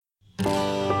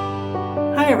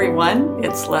everyone.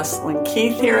 It's Leslyn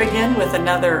Keith here again with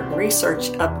another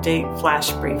Research Update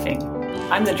Flash Briefing.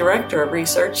 I'm the Director of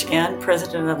Research and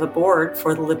President of the Board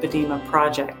for the Lipedema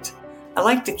Project. I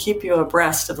like to keep you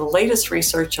abreast of the latest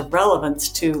research of relevance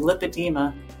to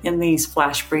lipedema in these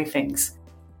flash briefings.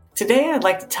 Today, I'd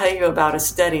like to tell you about a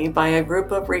study by a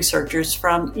group of researchers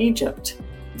from Egypt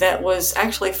that was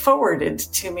actually forwarded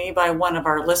to me by one of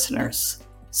our listeners.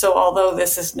 So although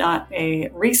this is not a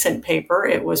recent paper,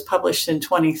 it was published in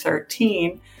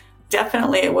 2013,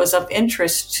 definitely it was of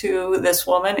interest to this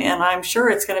woman, and I'm sure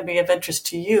it's going to be of interest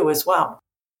to you as well.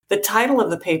 The title of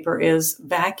the paper is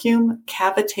Vacuum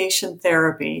Cavitation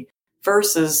Therapy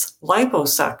versus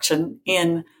Liposuction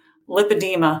in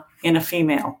Lipedema in a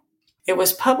Female. It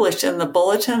was published in the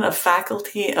Bulletin of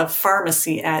Faculty of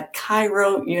Pharmacy at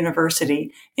Cairo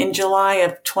University in July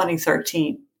of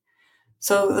 2013.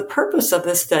 So the purpose of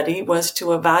this study was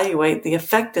to evaluate the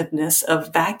effectiveness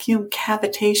of vacuum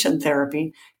cavitation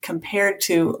therapy compared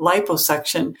to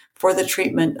liposuction for the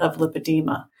treatment of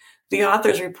lipedema. The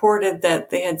authors reported that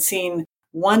they had seen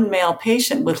one male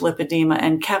patient with lipedema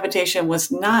and cavitation was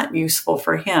not useful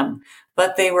for him,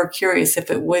 but they were curious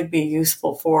if it would be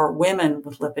useful for women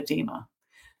with lipedema.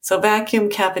 So vacuum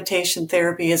cavitation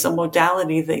therapy is a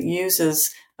modality that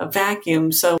uses a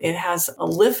vacuum, so it has a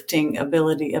lifting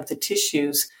ability of the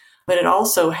tissues, but it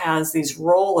also has these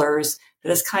rollers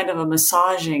that is kind of a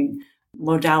massaging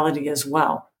modality as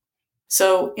well.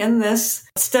 So in this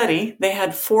study, they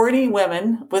had 40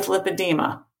 women with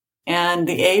lipedema, and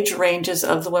the age ranges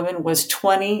of the women was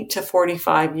 20 to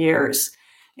 45 years.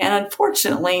 And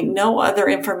unfortunately, no other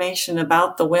information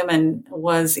about the women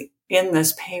was in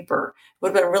this paper. It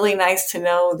would have been really nice to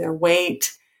know their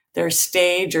weight, their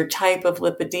stage or type of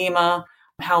lipedema,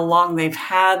 how long they've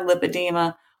had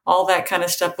lipedema, all that kind of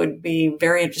stuff would be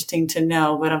very interesting to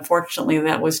know, but unfortunately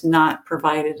that was not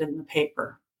provided in the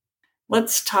paper.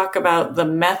 Let's talk about the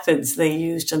methods they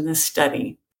used in this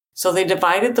study. So they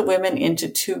divided the women into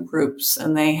two groups,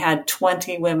 and they had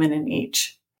 20 women in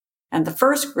each. And the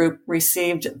first group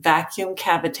received vacuum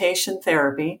cavitation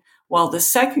therapy, while the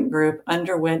second group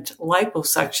underwent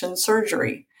liposuction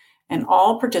surgery. And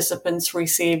all participants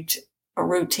received a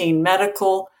routine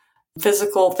medical,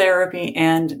 physical therapy,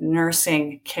 and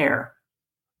nursing care.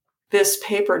 This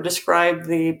paper described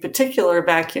the particular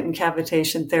vacuum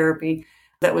cavitation therapy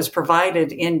that was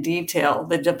provided in detail.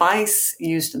 The device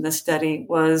used in the study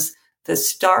was the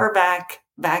StarVac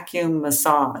vacuum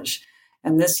massage,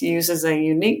 and this uses a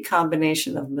unique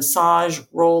combination of massage,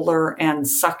 roller, and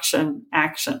suction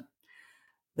action.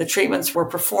 The treatments were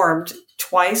performed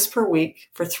twice per week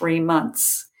for 3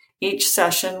 months. Each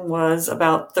session was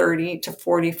about 30 to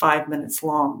 45 minutes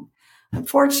long.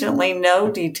 Unfortunately, no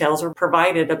details were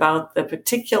provided about the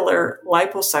particular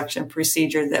liposuction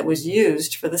procedure that was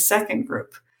used for the second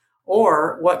group,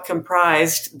 or what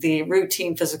comprised the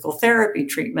routine physical therapy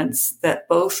treatments that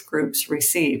both groups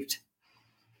received.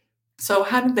 So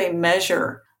how did they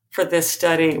measure for this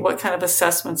study? What kind of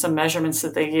assessments and measurements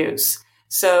did they use?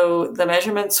 So the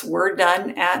measurements were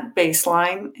done at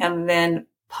baseline and then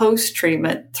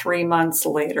post-treatment 3 months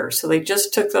later. So they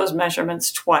just took those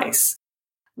measurements twice.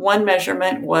 One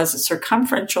measurement was a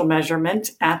circumferential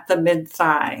measurement at the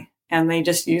mid-thigh, and they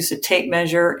just used a tape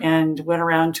measure and went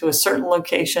around to a certain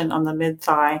location on the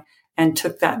mid-thigh and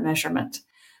took that measurement.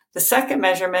 The second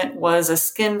measurement was a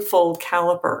skin fold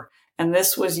caliper, and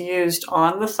this was used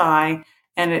on the thigh,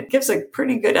 and it gives a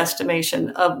pretty good estimation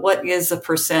of what is the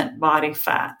percent body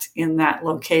fat in that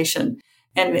location.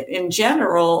 And in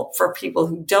general, for people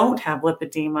who don't have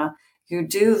lipedema, you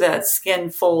do that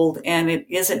skin fold, and it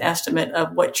is an estimate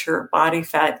of what your body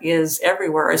fat is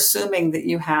everywhere, assuming that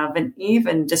you have an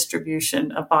even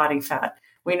distribution of body fat.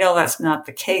 We know that's not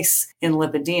the case in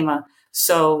lipedema.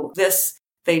 So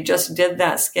they just did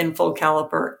that skin fold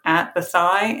caliper at the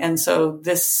thigh. And so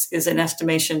this is an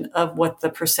estimation of what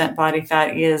the percent body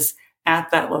fat is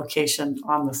at that location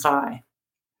on the thigh.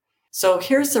 So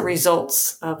here's the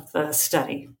results of the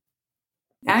study.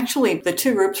 Actually, the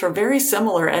two groups were very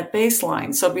similar at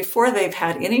baseline. So before they've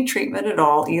had any treatment at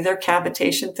all, either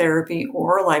cavitation therapy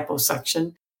or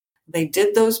liposuction, they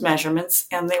did those measurements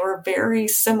and they were very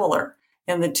similar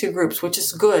in the two groups, which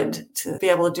is good to be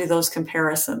able to do those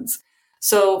comparisons.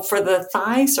 So for the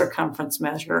thigh circumference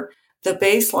measure, the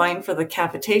baseline for the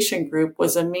cavitation group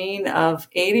was a mean of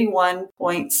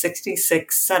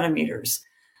 81.66 centimeters.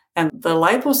 And the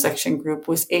liposuction group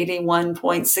was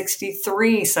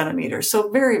 81.63 centimeters. So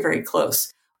very, very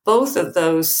close. Both of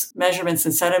those measurements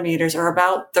in centimeters are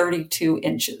about 32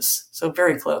 inches. So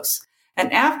very close.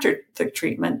 And after the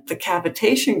treatment, the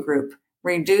cavitation group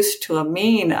reduced to a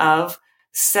mean of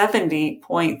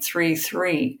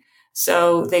 70.33.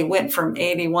 So they went from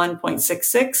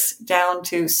 81.66 down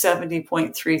to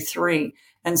 70.33.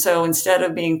 And so instead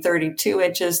of being 32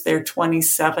 inches, they're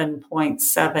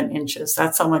 27.7 inches.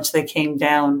 That's how much they came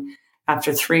down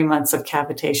after 3 months of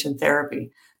cavitation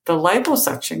therapy. The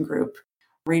liposuction group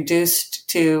reduced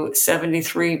to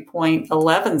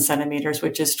 73.11 centimeters,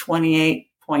 which is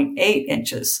 28.8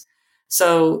 inches.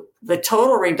 So the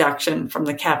total reduction from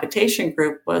the cavitation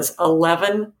group was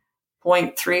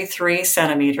 11.33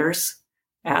 centimeters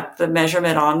at the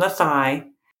measurement on the thigh,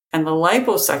 and the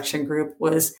liposuction group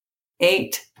was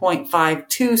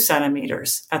 8.52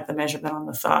 centimeters at the measurement on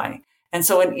the thigh. And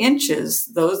so in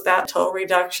inches, that total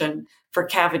reduction for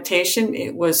cavitation,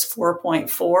 it was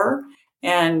 4.4,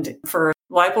 and for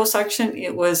liposuction,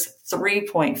 it was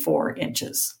 3.4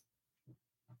 inches.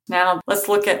 Now, let's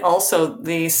look at also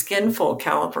the skin fold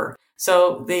caliper.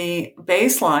 So the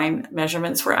baseline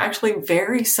measurements were actually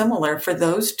very similar for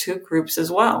those two groups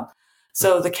as well.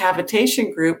 So the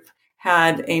cavitation group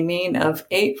had a mean of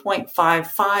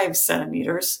 8.55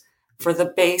 centimeters for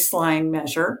the baseline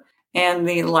measure, and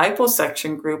the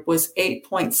liposuction group was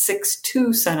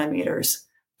 8.62 centimeters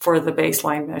for the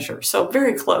baseline measure. So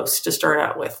very close to start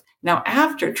out with. Now,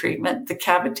 after treatment, the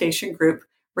cavitation group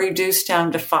reduced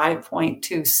down to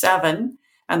 5.27,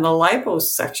 and the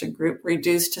liposuction group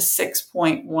reduced to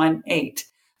 6.18.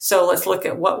 So let's look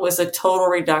at what was the total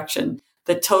reduction.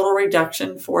 The total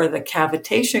reduction for the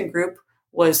cavitation group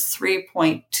was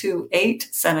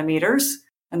 3.28 centimeters,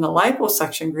 and the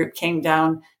liposuction group came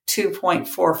down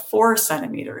 2.44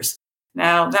 centimeters.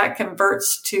 Now that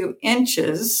converts to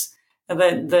inches.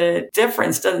 The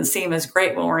difference doesn't seem as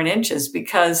great when we're in inches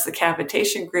because the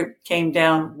cavitation group came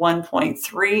down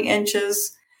 1.3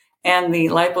 inches and the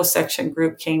liposuction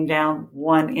group came down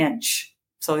 1 inch.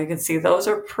 So you can see those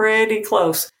are pretty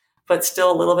close, but still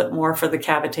a little bit more for the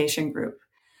cavitation group.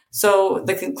 So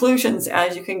the conclusions,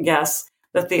 as you can guess,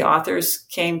 that the authors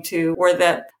came to were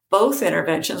that both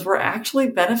interventions were actually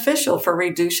beneficial for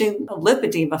reducing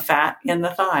lipedema fat in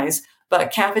the thighs,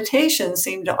 but cavitation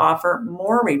seemed to offer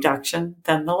more reduction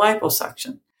than the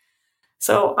liposuction.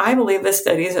 So I believe this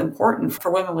study is important for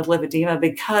women with lipedema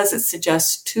because it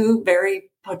suggests two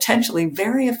potentially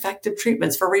very effective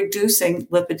treatments for reducing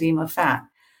lipedema fat.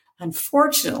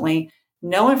 Unfortunately,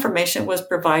 no information was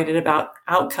provided about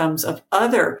outcomes of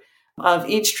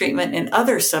each treatment and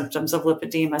other symptoms of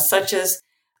lipedema, such as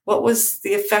what was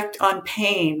the effect on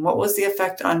pain? What was the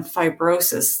effect on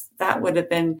fibrosis? That would have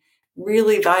been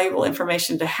really valuable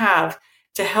information to have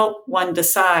to help one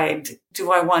decide,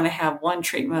 do I want to have one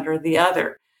treatment or the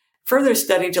other? Further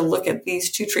study to look at these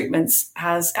two treatments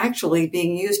as actually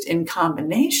being used in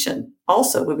combination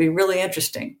also would be really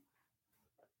interesting.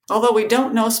 Although we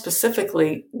don't know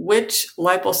specifically which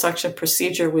liposuction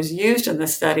procedure was used in the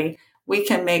study, we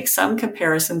can make some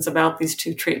comparisons about these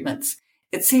two treatments.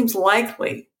 It seems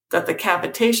likely that the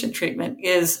cavitation treatment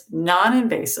is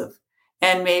non-invasive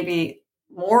and maybe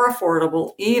more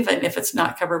affordable even if it's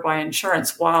not covered by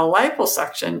insurance, while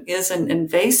liposuction is an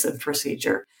invasive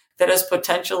procedure that is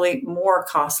potentially more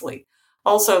costly.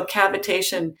 Also,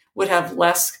 cavitation would have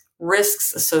less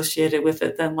risks associated with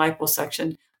it than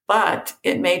liposuction, but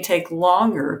it may take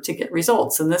longer to get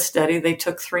results. In this study, they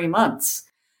took 3 months.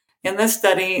 In this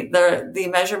study, the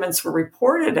measurements were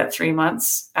reported at 3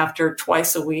 months after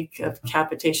twice a week of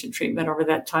cavitation treatment over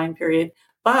that time period,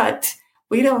 but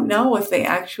we don't know if they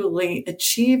actually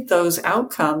achieved those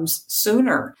outcomes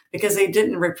sooner because they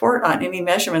didn't report on any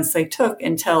measurements they took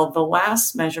until the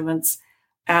last measurements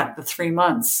at the 3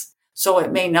 months. So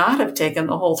it may not have taken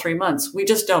the whole 3 months. We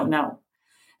just don't know.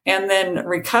 And then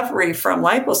recovery from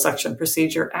liposuction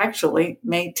procedure actually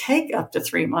may take up to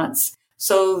 3 months.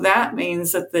 So that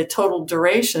means that the total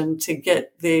duration to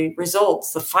get the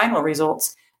results, the final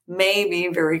results, may be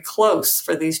very close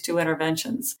for these two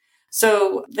interventions.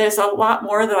 So there's a lot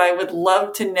more that I would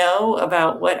love to know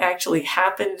about what actually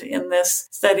happened in this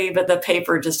study, but the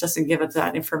paper just doesn't give us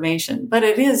that information. But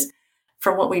it is,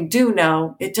 from what we do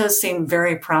know, it does seem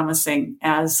very promising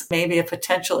as maybe a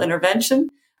potential intervention,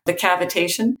 the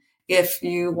cavitation, if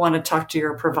you want to talk to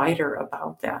your provider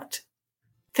about that.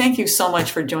 Thank you so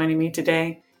much for joining me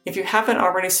today. If you haven't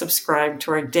already subscribed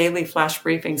to our daily flash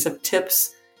briefings of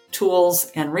tips,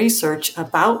 tools, and research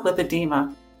about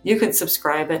lipedema, you can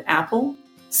subscribe at Apple,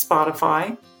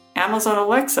 Spotify, Amazon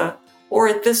Alexa, or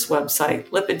at this website,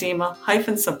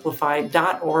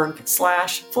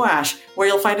 lipedema-simplified.org/flash, where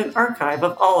you'll find an archive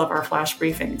of all of our flash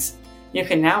briefings. You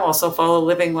can now also follow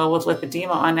Living Well with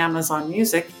Lipedema on Amazon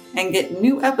Music and get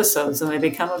new episodes when they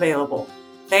become available.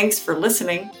 Thanks for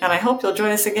listening, and I hope you'll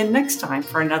join us again next time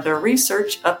for another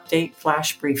Research Update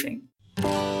Flash Briefing.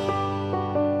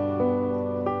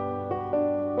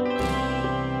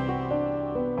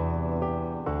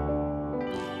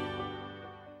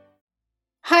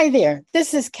 Hi there.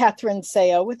 This is Catherine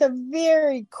Seo with a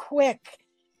very quick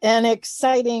and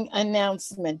exciting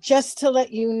announcement. Just to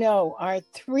let you know, our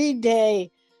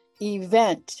 3-day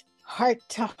event, Heart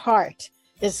to Heart,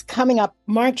 is coming up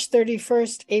March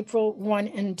 31st, April 1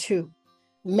 and 2.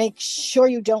 Make sure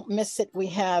you don't miss it. We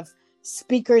have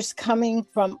speakers coming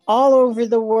from all over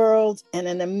the world and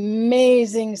an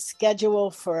amazing schedule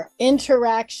for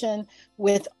interaction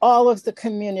with all of the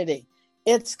community.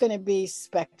 It's going to be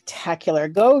spectacular.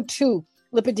 Go to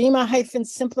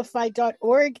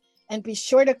lipedema-simplified.org and be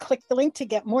sure to click the link to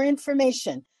get more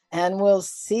information. And we'll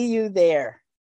see you there.